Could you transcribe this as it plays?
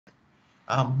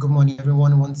Good morning,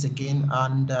 everyone, once again.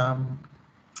 And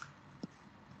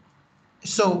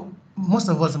so most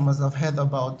of us must have heard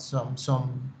about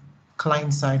some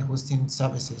client-side hosting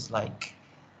services like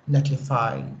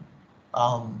Netlify,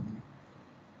 um,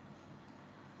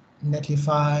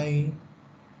 Netlify,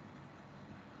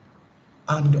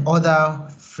 and other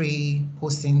free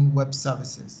hosting web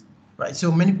services, right?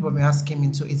 So many people have been asking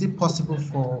me, so is it possible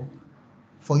for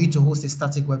you to host a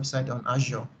static website on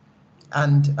Azure?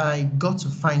 And I got to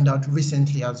find out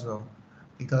recently as well,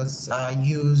 because I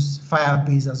use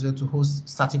Firebase as well to host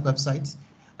static websites.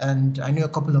 And I know a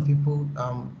couple of people,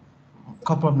 a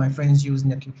couple of my friends use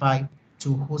Netlify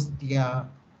to host their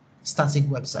static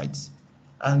websites.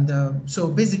 And so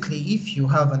basically, if you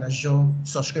have an Azure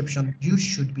subscription, you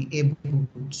should be able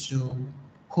to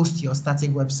host your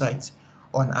static website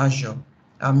on Azure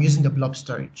using the Blob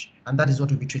storage. And that is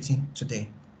what we'll be treating today.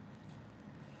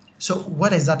 So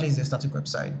what exactly is a static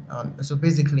website? So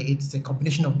basically, it's a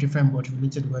combination of different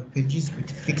related web pages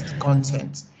with fixed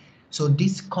content. So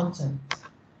this content,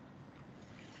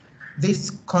 they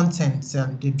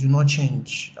do not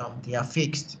change. They are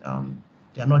fixed.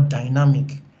 They are not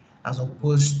dynamic, as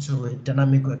opposed to a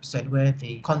dynamic website where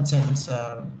the contents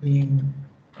are being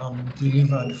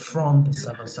delivered from the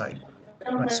server side.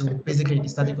 Right. So basically, the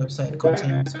static website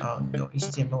contains your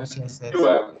HTML, CSS,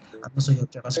 and also your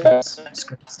JavaScript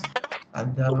scripts.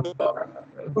 And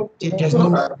there's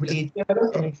no really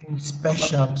anything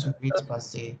special to it per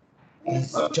se.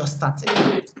 It's just static,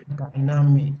 it's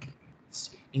dynamic. It's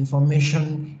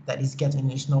information that is getting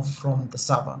is not from the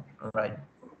server, right?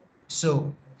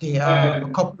 So there are a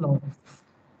couple of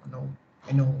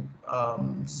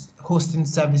hosting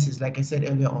services, like I said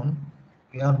earlier on.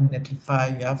 You have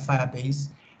Netlify, you have Firebase,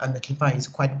 and Netlify is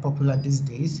quite popular these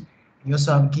days. You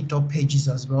also have GitHub pages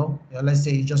as well. Let's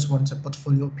say you just want a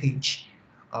portfolio page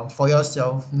for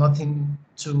yourself, nothing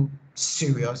too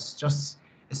serious, just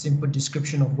a simple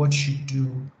description of what you do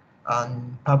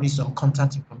and probably some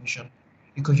contact information.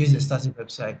 You could use a static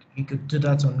website. You could do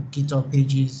that on GitHub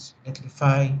pages,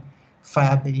 Netlify,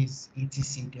 Firebase,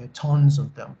 etc. There are tons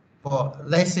of them. But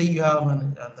let's say you have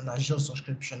an Azure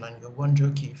subscription and you're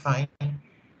wondering, okay, fine,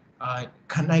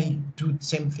 can I do the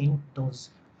same thing?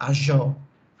 Does Azure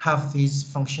have these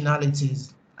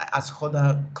functionalities as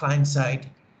other client-side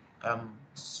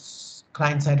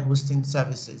hosting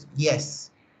services? Yes,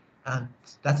 and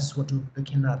that is what we're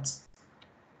looking at.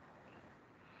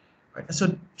 Right.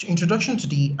 So introduction to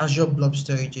the Azure Blob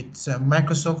Storage, it's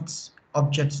Microsoft's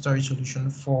object storage solution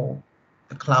for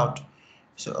the cloud.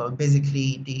 So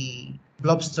basically, the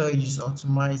Blob storage is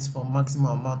optimized for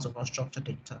maximum amount of unstructured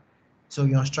data. So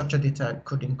your unstructured data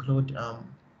could include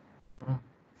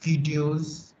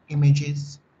videos,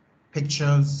 images,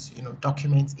 pictures,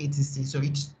 documents, etc. So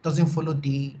it doesn't follow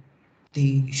the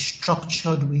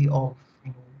structured way of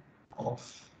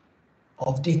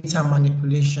of data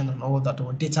manipulation and all that,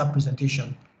 or data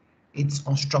presentation. It's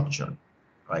unstructured,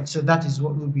 right? So that is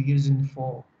what we'll be using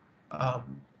for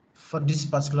this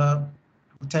particular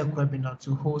tech webinar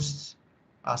to host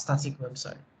our static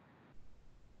website.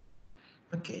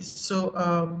 Okay, so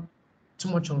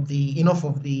enough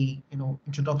of the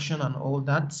introduction and all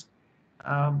that.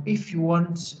 If you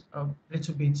want a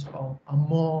little bit of a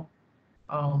more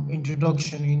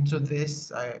introduction into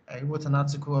this, I wrote an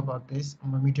article about this, a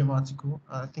Medium article.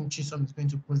 I think Chisom is going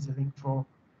to post the link for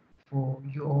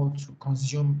you all to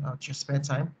consume at your spare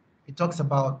time. It talks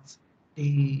about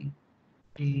the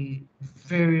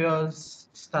various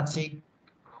static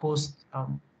host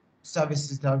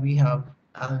services that we have,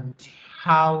 and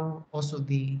how also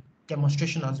the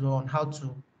demonstration as well on how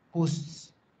to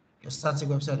host your static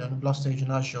website on Blob Storage in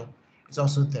Azure is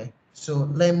also there. So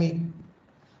let me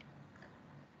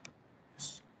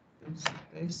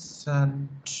this, and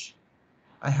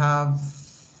I have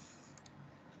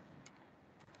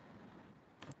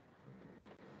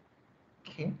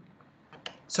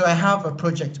so I have a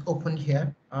project open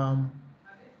here on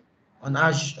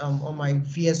Azure on my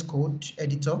VS Code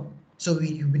editor. So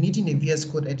you'll be needing a VS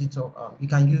Code editor. You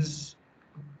can use,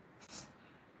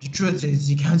 the truth is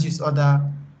you can't use other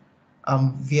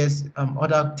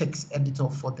other text editor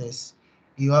for this.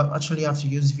 You actually have to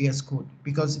use VS Code,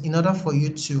 because in order for you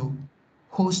to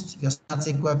host your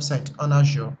static website on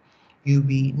Azure, you'll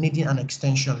be needing an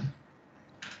extension,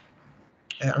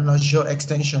 an Azure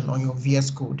extension on your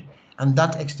VS Code, and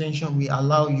that extension will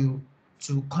allow you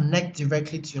to connect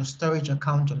directly to your storage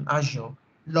account on Azure,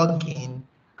 log in,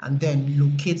 and then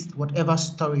locate whatever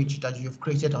storage that you've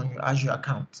created on your Azure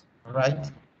account, all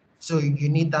right? So you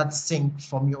need that sync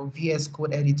from your VS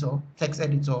Code editor, text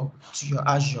editor, to your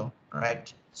Azure,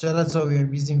 right? So that's why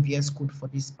we're using VS Code for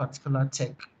this particular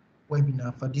tech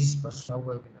webinar, for this particular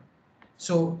webinar.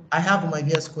 So I have my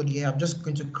VS Code here. I'm just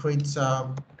going to create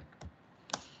an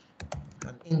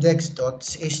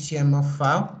index.html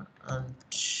file and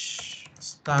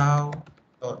style.css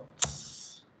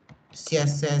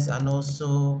and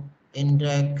also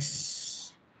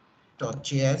index.js.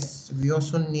 We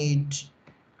also need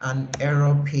an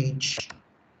error page,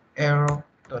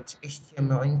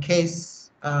 error.html, in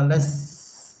case let's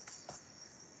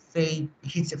say it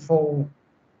hits a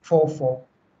 444,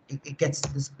 it gets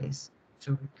to this place.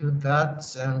 So we do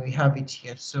that and we have it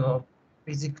here. So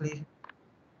basically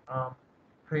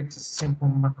create a simple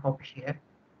markup here,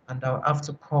 and I'll have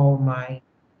to call my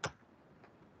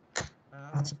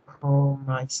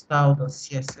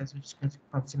style.css, which is going to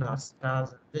contain our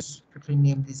styles. Just quickly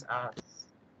name this as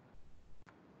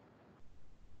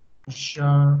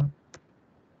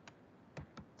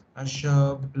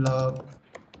Azure Blob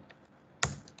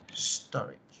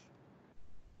storage.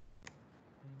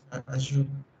 Azure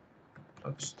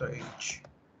Blob storage.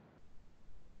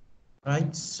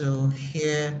 Right, so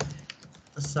here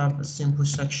let's have a simple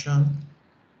section,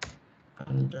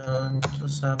 and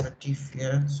let's have a div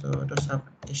here. So let's have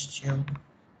HTML.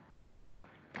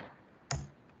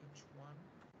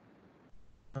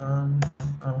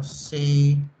 I'll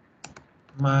say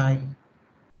my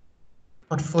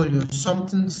portfolio,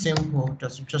 something simple,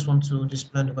 just want to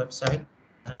display on the website,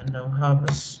 and I'll have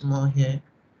a small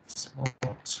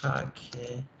tag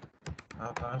here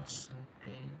about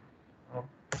something of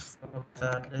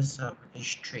that. Let's have a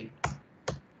history.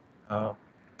 Let's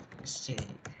see.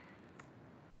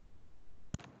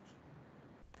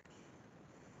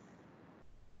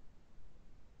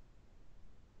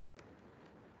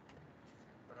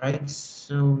 Right,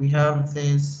 so we have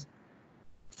this.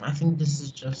 I think this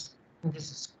is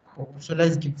cool. So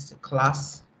let's give this a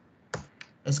class.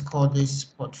 Let's call this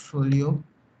portfolio.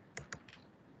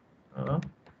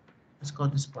 Let's call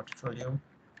this portfolio.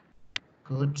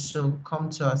 Good. So come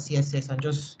to our CSS and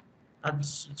just add a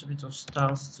little bit of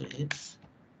styles to it.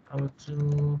 I will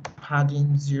do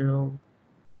padding 0.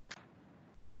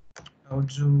 I'll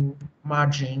do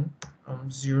margin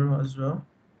 0 as well.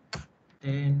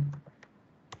 Then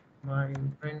my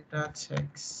render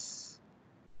text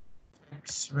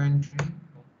rendering,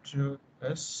 I'll do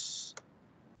this.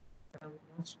 I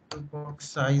want to do box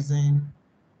sizing.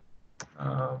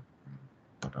 Other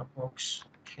box.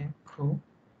 Okay, cool.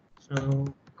 So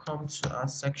come to our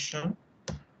section.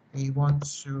 We want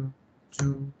to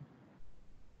do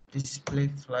display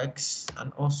flex,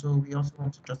 and we also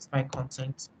want to justify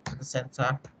content to the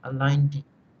center, align the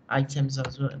items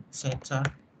as well in the center.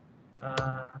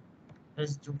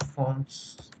 Let's do font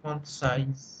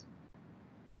size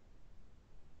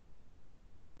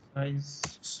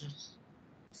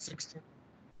 16.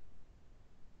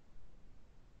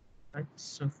 Right,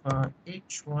 so for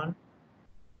each one,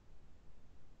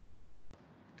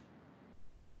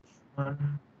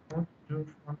 won't do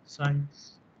font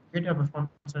size. You have a font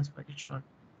size for each one.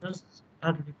 Just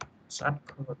add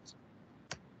colors.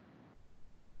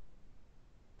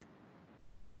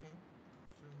 Okay.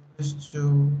 So let's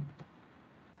do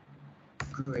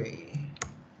gray.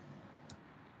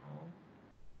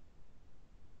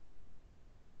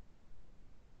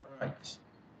 All right.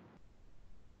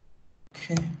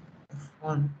 Okay.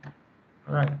 F1.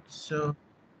 All right. So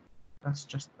that's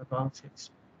just about it.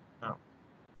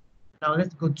 Now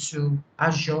let's go to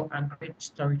Azure and create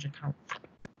storage account.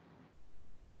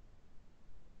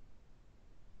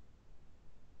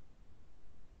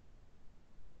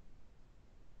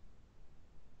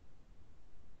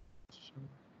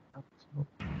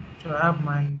 So I have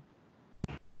my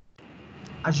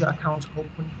Azure account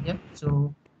open here.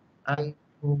 So I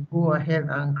will go ahead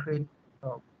and create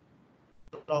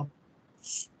Blob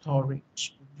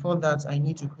storage. Before that, I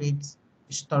need to create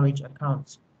a storage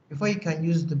account. Before you can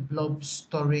use the Blob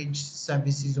storage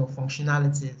services or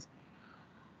functionalities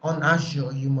on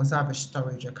Azure, you must have a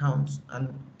storage account,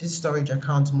 and this storage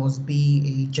account must be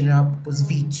a general purpose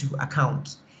V2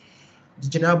 account. The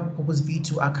general purpose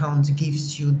V2 account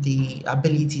gives you the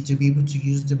ability to be able to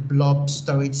use the Blob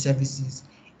storage services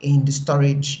in the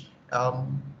storage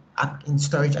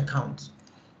account.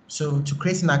 So to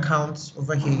create an account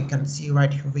over here, you can see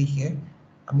right over here,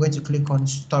 I'm going to click on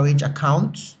storage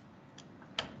account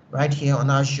right here on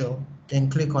Azure, then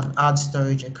click on add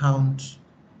storage account.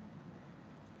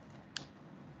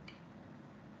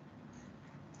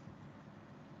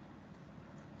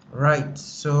 Right,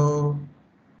 so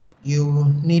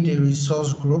you need a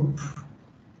resource group.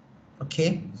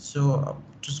 Okay, so I'm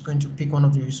just going to pick one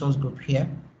of the resource group here.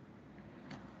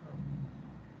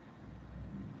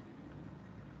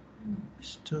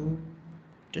 Let's do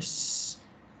this.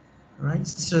 Right,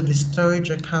 so the storage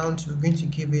account, we're going to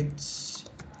give it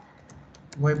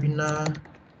webinar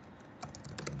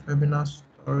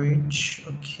storage.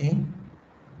 Okay.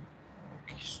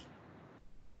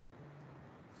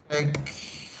 Check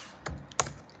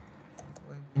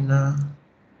webinar.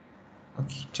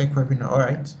 Okay, check webinar. All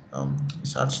right.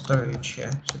 Let's add storage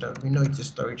here so that we know it's a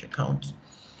storage account.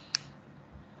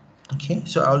 Okay,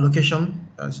 so our location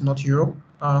is not Europe.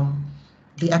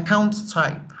 The account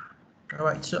type. All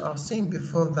right, so I was saying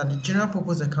before that the general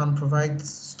purpose account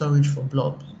provides storage for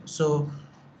Blob. So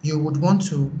you would want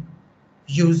to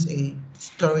use a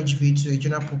storage v2, a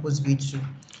general purpose v2,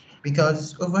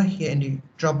 because over here in the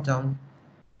drop down,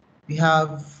 we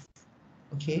have,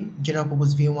 okay, general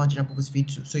purpose v1, general purpose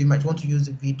v2. So you might want to use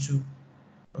the v2.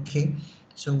 Okay,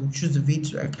 so we choose the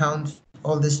v2 account,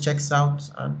 all this checks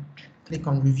out, and click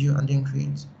on review and then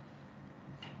create.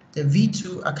 The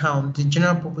v2 account, the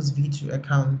general purpose v2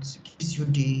 account, gives you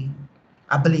the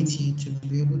ability to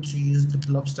be able to use the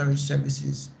blob storage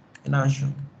services in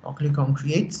Azure. I'll click on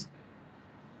create.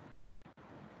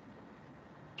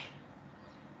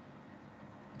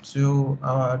 So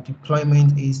our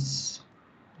deployment is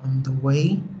on the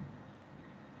way.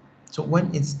 So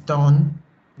when it's done,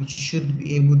 we should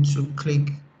be able to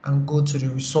click and go to the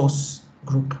resource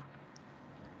group.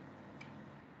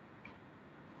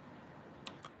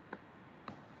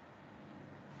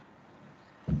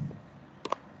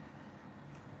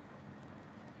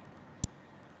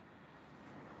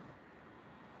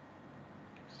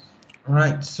 All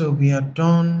right, so we are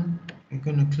done. We're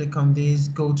going to click on this,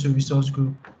 go to resource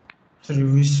group, to the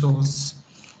resource.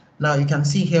 Now you can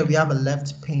see here we have a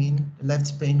left pane. The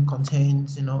left pane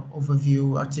contains,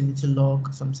 overview, activity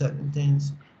log, some certain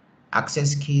things,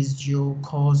 access keys, geo,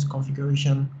 cause,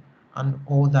 configuration, and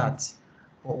all that.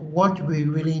 But what we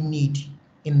really need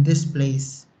in this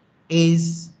place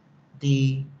is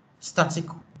the static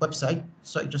website.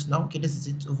 Sorry, just now. Okay, this is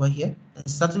it over here. The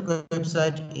static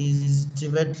website is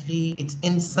directly, it's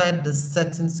inside the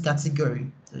settings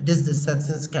category. So this is the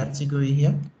settings category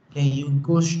here. Then you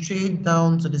go straight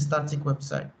down to the static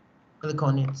website. Click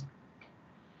on it.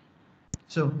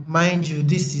 So mind you,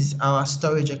 this is our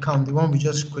storage account, the one we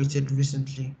just created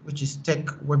recently, which is Tech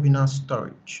Webinar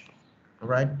Storage. All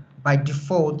right. By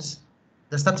default,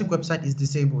 the static website is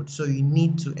disabled, so you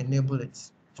need to enable it.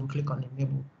 So click on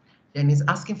enable. Then it's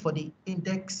asking for the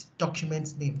index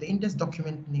document name. The index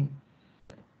document name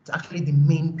is actually the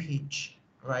main page,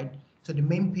 right? So the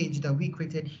main page that we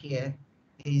created here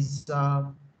is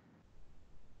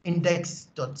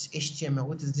index.html,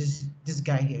 which is this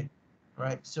guy here,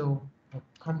 right? So I'll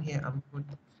come here and put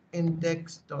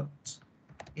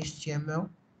index.html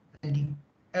and the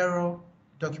error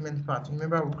document part.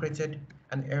 Remember, we created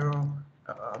an error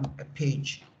a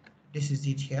page. This is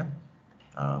it here.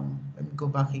 Let me go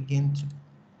back again to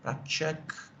that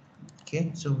check.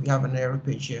 Okay, so we have an error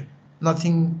page here.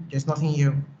 There's nothing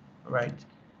here, right?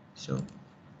 So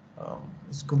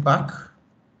let's go back.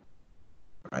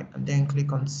 Right, and then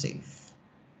click on save.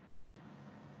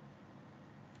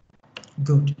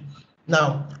 Good.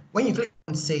 Now, when you click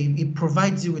on save, it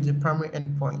provides you with the primary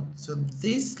endpoint. So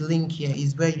this link here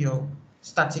is where your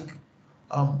static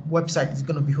website is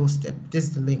going to be hosted. This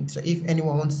is the link. So if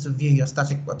anyone wants to view your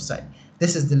static website,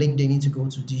 this is the link they need to go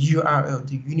to, the URL,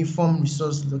 the Uniform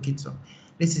Resource Locator.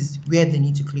 This is where they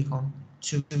need to click on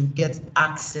to get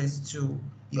access to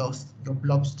your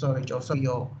blob storage, also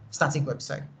your static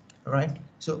website. All right.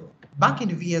 So back in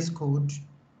the VS Code,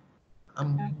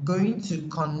 I'm going to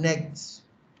connect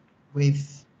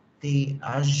with the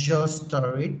Azure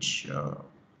storage.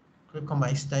 Click on my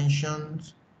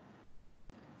extensions.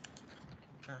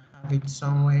 I have it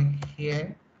somewhere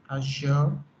here,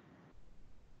 Azure.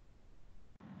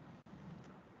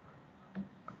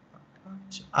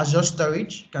 Azure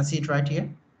storage, you can see it right here.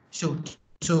 So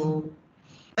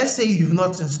let's say you've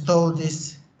not installed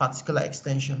this particular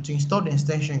extension. To install the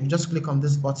extension, you just click on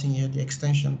this button here, the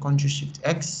extension,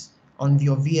 Ctrl-Shift-X on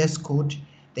your VS Code.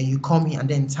 Then you come here and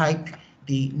then type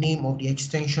the name of the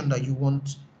extension that you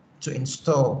want to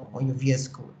install on your VS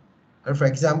Code. For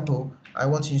example, I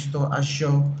want to install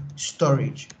Azure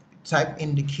Storage. Type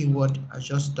in the keyword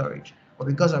Azure Storage. But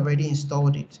because I've already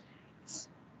installed it,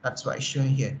 that's why it's showing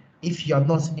here. If you have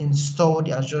not installed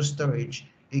the Azure Storage,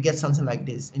 you get something like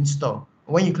this, install.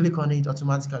 When you click on it,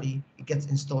 automatically it gets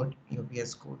installed in your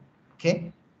VS Code.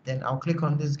 Okay, then I'll click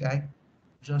on this guy,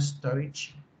 Azure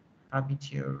Storage. Have it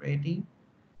here already.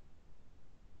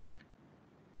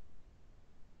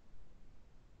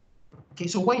 Okay,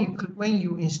 so when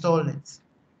you install it,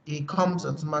 it comes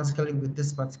automatically with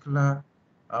this particular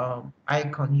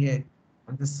icon here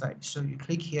on this side. So you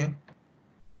click here,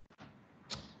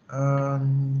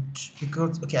 And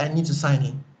because, okay, I need to sign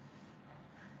in.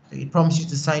 So it prompts you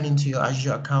to sign into your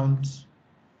Azure account.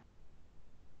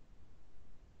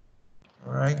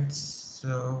 All right,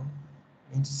 so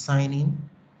I need to sign in.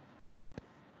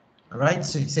 All right,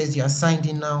 so it says you are signed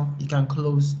in now. You can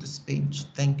close this page.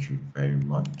 Thank you very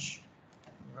much.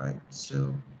 All right,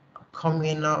 so come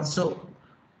in now. So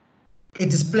it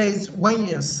displays when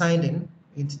you're signed in,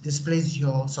 it displays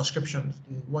your subscriptions,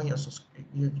 the one you're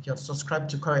subscribed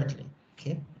to currently.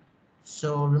 Okay,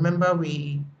 so remember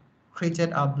we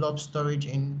created our blob storage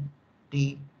in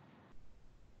the,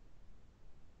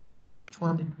 which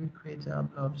one did we create our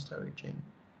blob storage in?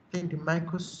 I think the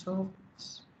Microsoft.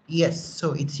 Yes,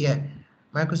 so it's here.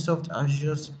 Microsoft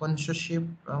Azure sponsorship.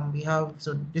 We have,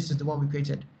 so this is the one we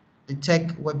created, the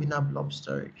tech webinar blob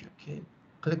storage. Okay,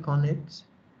 click on it.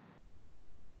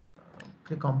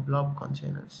 Click on blob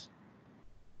containers.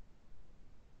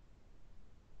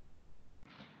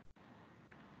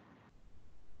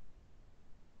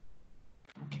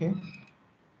 Okay.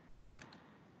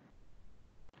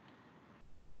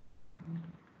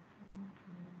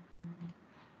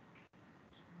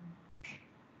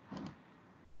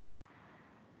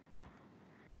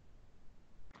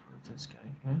 This guy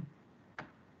here.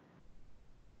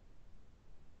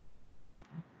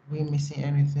 We missing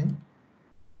anything?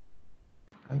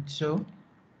 Right, so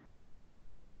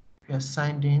if you're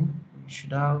signed in, you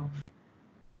should have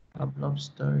a blob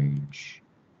storage.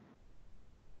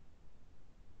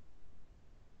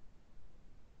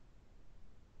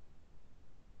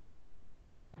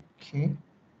 Okay,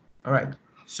 all right.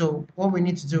 So what we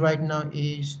need to do right now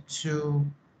is to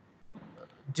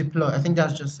deploy. I think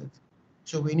that's just it.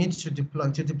 So we need to deploy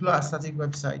a static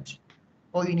website.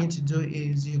 All you need to do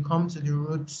is you come to the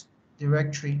root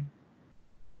directory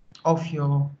of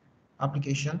your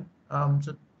application.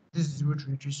 So this is the root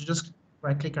directory. So just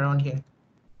right click around here.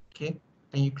 Okay,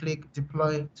 then you click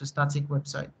deploy to static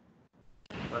website.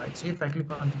 All right, so if I click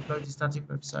on deploy to static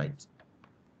website,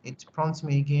 it prompts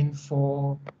me again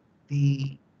for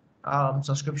the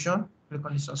subscription. Click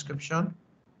on the subscription.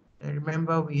 And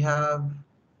remember we have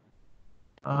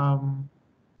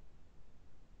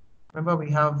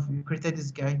we created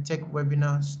this guy, tech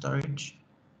webinar storage.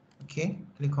 Okay,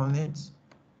 click on it.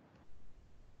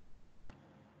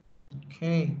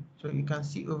 Okay, so you can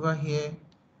see over here.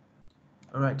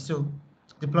 All right, so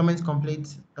deployment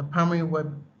complete. The primary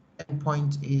web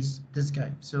endpoint is this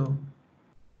guy. So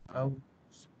I'll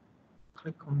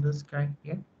click on this guy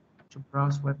here to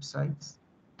browse websites.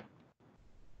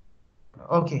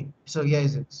 Okay, so here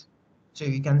is it. So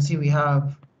you can see we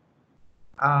have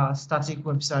a static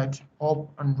website up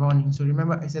and running. So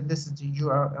remember I said this is the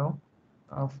URL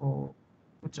for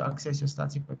you to access your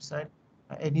static website.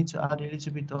 I need to add a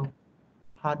little bit of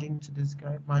padding to this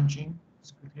guy, margin.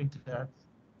 Let's quickly do that.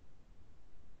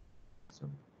 So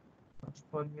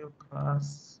portfolio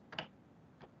class.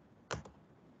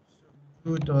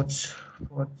 So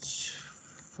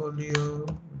portfolio,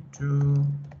 do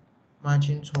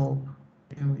margin top,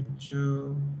 and we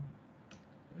do,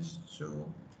 let's do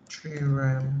 3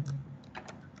 RAM.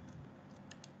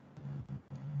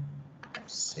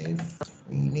 Save.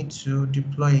 We need to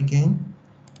deploy again.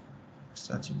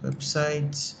 Static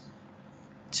website.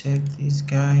 Take this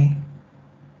guy.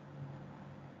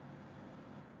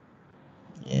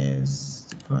 Yes,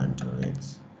 deploy to it.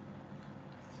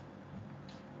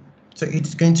 So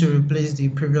it's going to replace the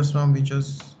previous one we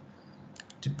just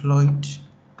deployed.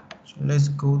 So let's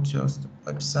go to our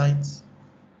website.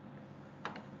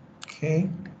 Okay.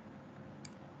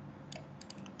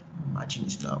 Imagine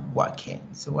it's not working.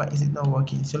 So why is it not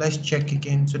working? So let's check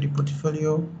again. So the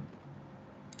portfolio.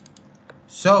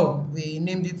 So we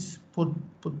named it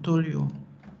portfolio.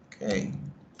 Okay,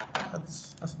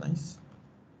 that's nice.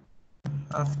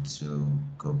 I have to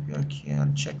go back here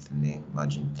and check the name.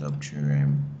 Margin top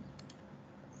theorem.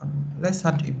 Let's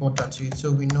add a border to it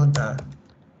so we know that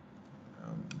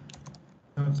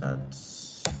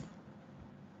it's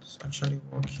actually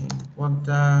working.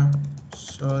 Border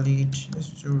solid. Let's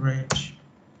do red.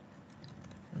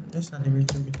 And let's add a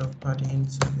little bit of padding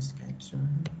to this guy too.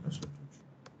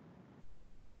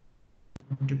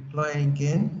 Deploy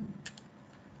again.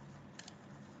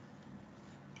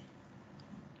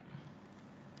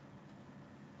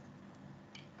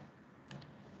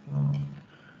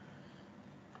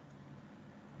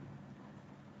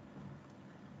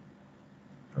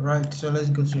 All right, so let's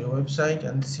go to your website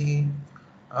and see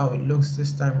how it looks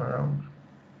this time around.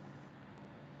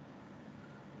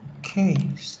 Okay,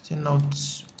 still not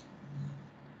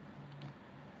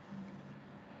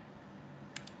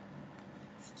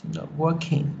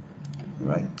working. All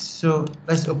right, so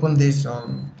let's open this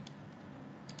on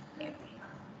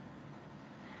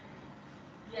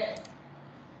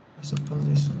Let's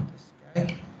open this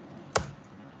guy.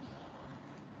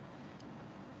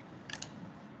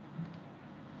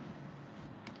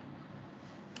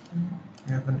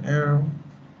 We have an arrow.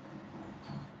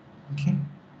 Okay.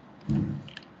 I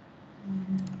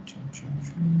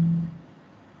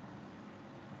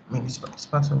mean, it's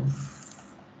part of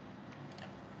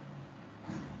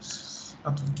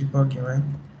debugging, right?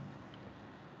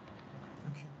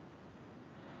 Okay.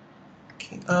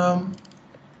 Okay.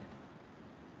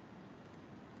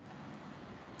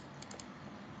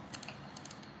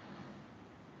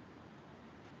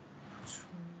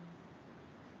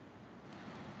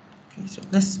 Okay. So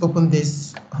let's open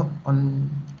this on.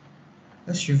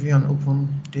 Let's review and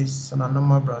open this on a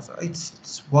normal browser.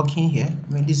 It's working here.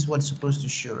 I mean, this is what it's supposed to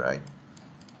show, right?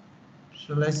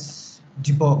 So let's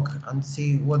debug and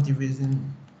see what the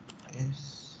reason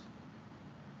is.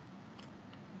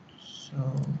 So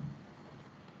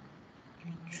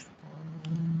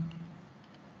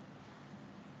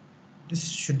this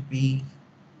should be,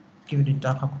 give it a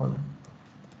darker color.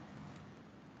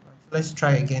 Let's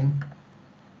try again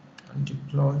and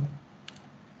deploy.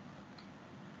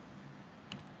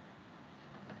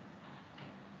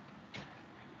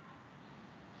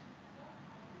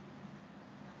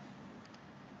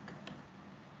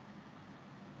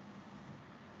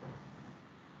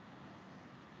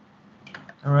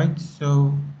 All right,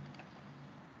 so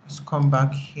let's come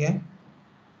back here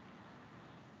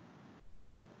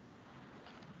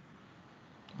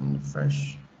and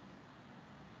refresh.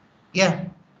 Yeah,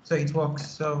 so it works.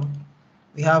 So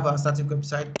we have our static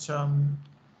website.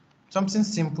 Something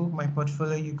simple, my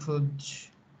portfolio. You could,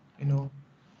 you know,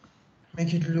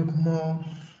 make it look more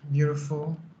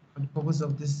beautiful for the purpose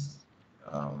of this,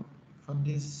 for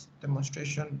this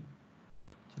demonstration.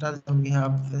 So that's why we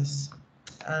have this,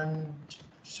 and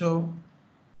so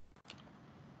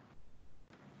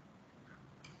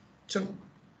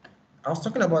I was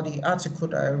talking about the article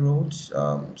that I wrote.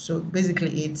 So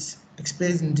basically, it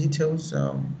explains in details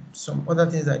some other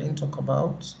things I didn't talk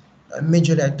about.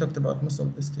 Majorly, I talked about most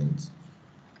of these things.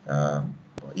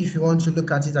 If you want to look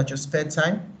at it at your spare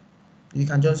time, you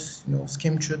can just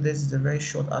skim through this. It's a very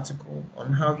short article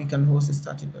on how you can host a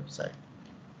static website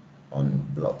on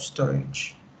Blob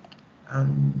storage,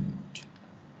 and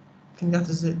I think that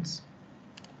is it.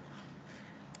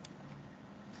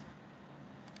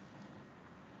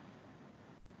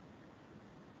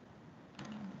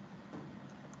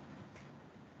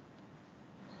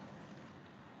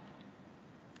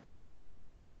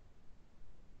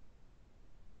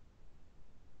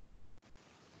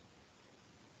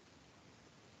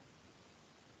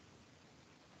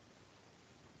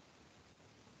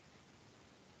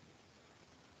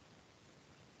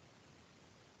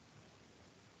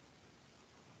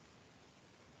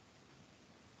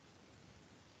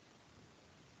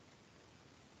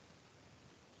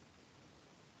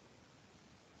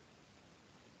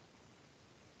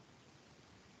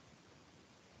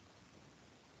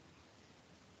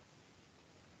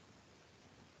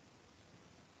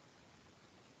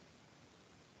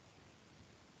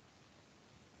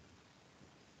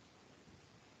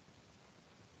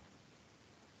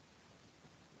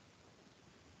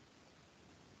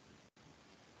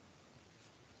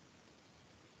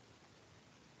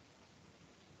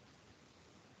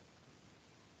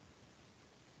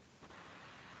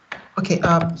 Okay,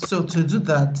 so to do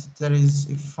that, there is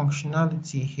a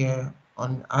functionality here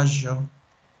on Azure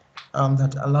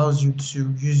that allows you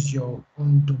to use your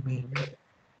own domain.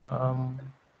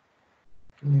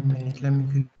 Give me a minute, let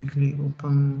me quickly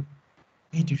open.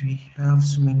 Why did we have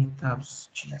so many tabs?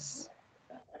 Jeez.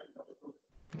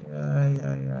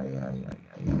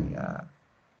 Yeah.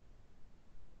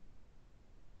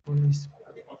 Police.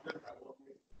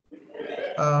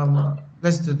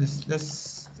 Let's do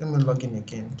this. Let me log in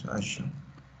again to Azure.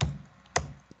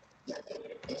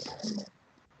 So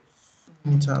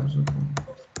many tabs open.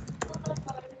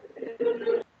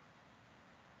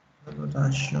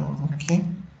 Azure, okay.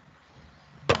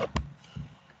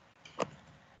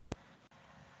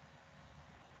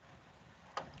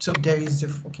 So there is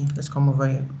okay, let's come over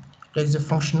here. There's a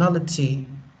functionality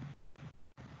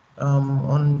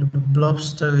on the Blob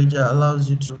storage that allows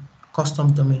you to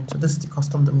custom domain. So this is the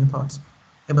custom domain part.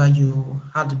 Whereby you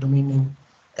have the domain name,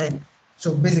 and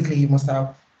so basically you must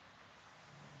have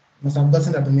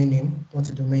gotten a domain name, what's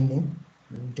a domain name,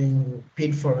 and then you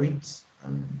paid for it,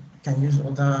 and you can use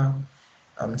other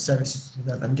services to do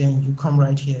that, and then you come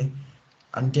right here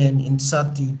and then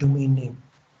insert the domain name.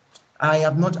 I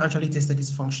have not actually tested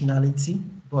this functionality,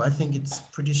 but I think it's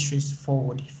pretty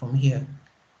straightforward from here.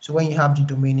 So when you have the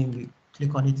domain name, you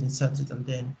click on it, insert it, and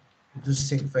then Just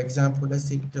say, for example, let's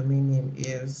say the domain name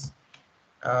is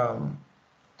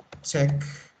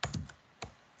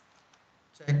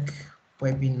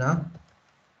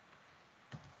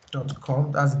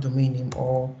techwebinar.com. That's the domain name,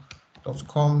 or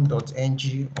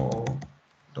 .com.ng or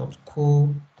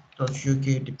 .co.uk,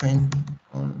 depending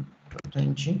on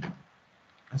 .ng.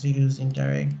 As you use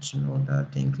indirect, that,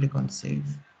 then click on save.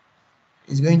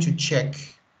 It's going to check.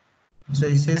 So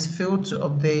it says failed to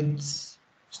update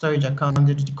storage account.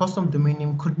 The custom domain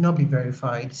name could not be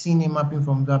verified. CNAME mapping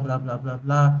from blah blah blah blah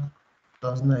blah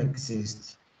does not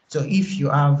exist. So if you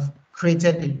have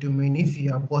created a domain, if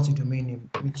you have bought a domain name,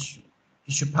 which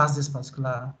you should pass this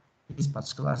particular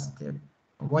step.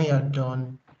 When you're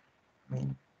done,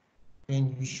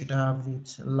 then you should have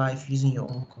it live using your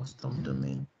own custom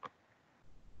domain.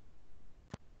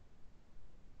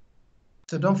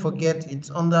 So don't forget, it's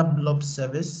under Blob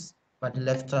service by the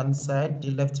left-hand side,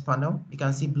 the left panel. You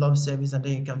can see Blob service, and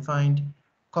then you can find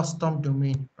custom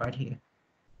domain right here.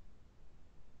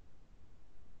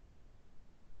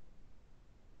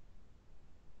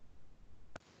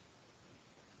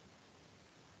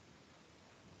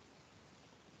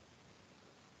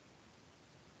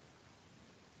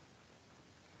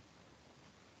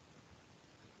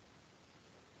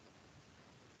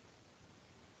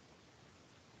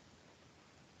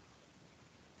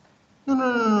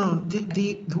 No.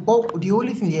 The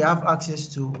only thing you have access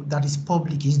to that is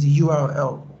public is the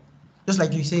URL. Just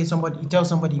like you say, you tell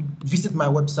somebody, visit my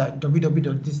website,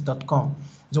 www.this.com.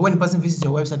 So when the person visits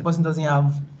your website, the person doesn't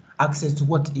have access to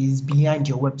what is behind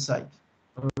your website,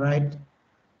 right?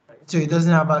 So it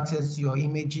doesn't have access to your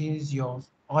images, your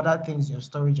other things, your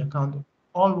storage account.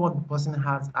 All what the person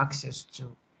has access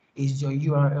to is your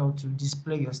URL to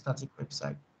display your static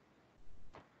website.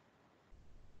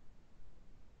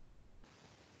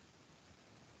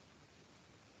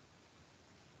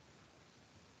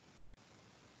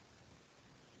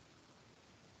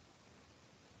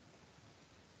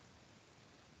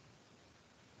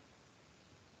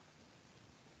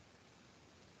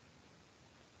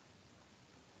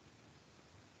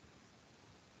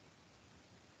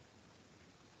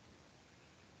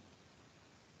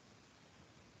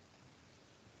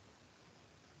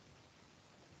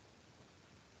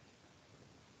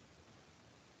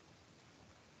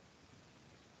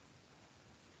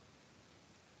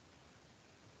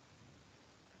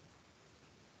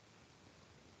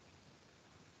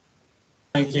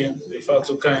 Thank you. You felt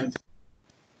too kind.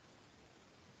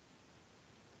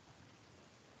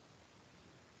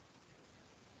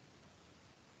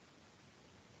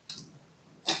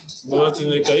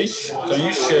 Can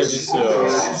you share this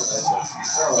document?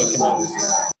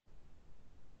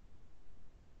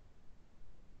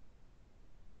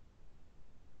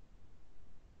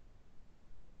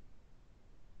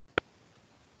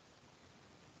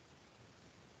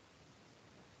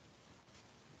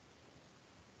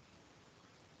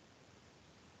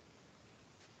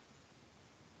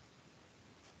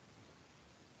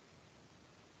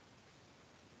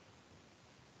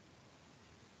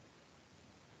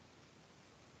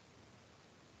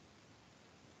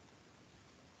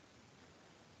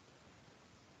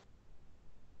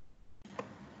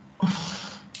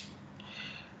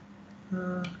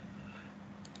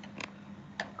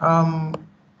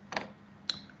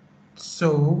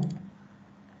 So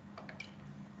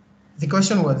the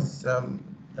question was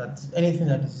that anything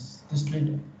that is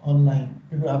displayed online,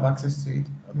 people have access to it.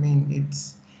 I mean,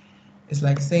 it's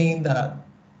like saying that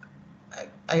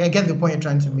I get the point you're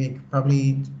trying to make.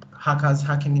 Probably hackers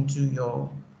hacking into your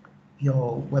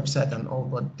website and all,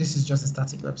 but this is just a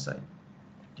static website.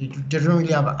 They don't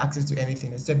really have access to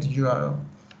anything except the URL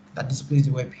that displays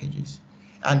the web pages.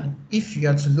 And if you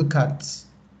are to look at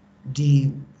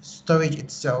the storage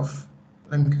itself,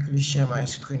 let me quickly share my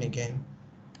screen again.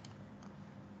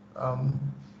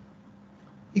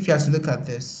 If you have to look at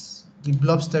this, the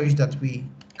blob storage that we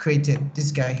created,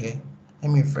 this guy here,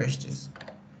 let me refresh this.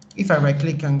 If I right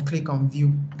click and click on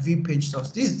view page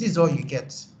source, this is all you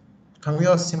get. Can we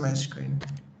all see my screen?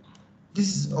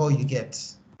 This is all you get,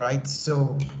 right?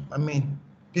 So, I mean,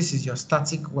 this is your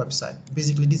static website.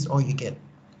 Basically, this is all you get.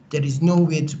 There is no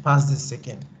way to pass this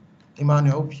second.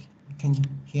 Emmanuel, I hope you can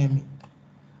hear me.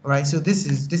 All right, so this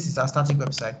is our static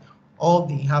website. All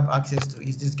they have access to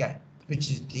is this guy,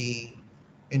 which is the,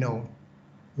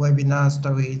 webinar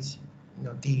storage,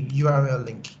 the URL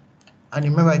link. And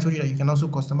remember, I told you that you can also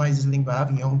customize this link by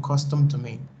having your own custom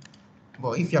domain.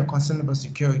 But if you're concerned about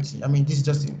security, I mean, this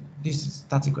is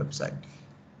static website.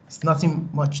 It's nothing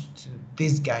much to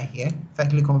this guy here. If I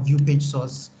click on view page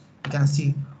source, you can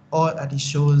see all that it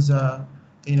shows,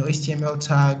 HTML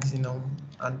tags,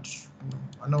 and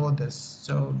others.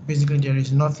 So basically, there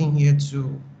is nothing here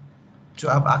to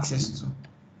have access to.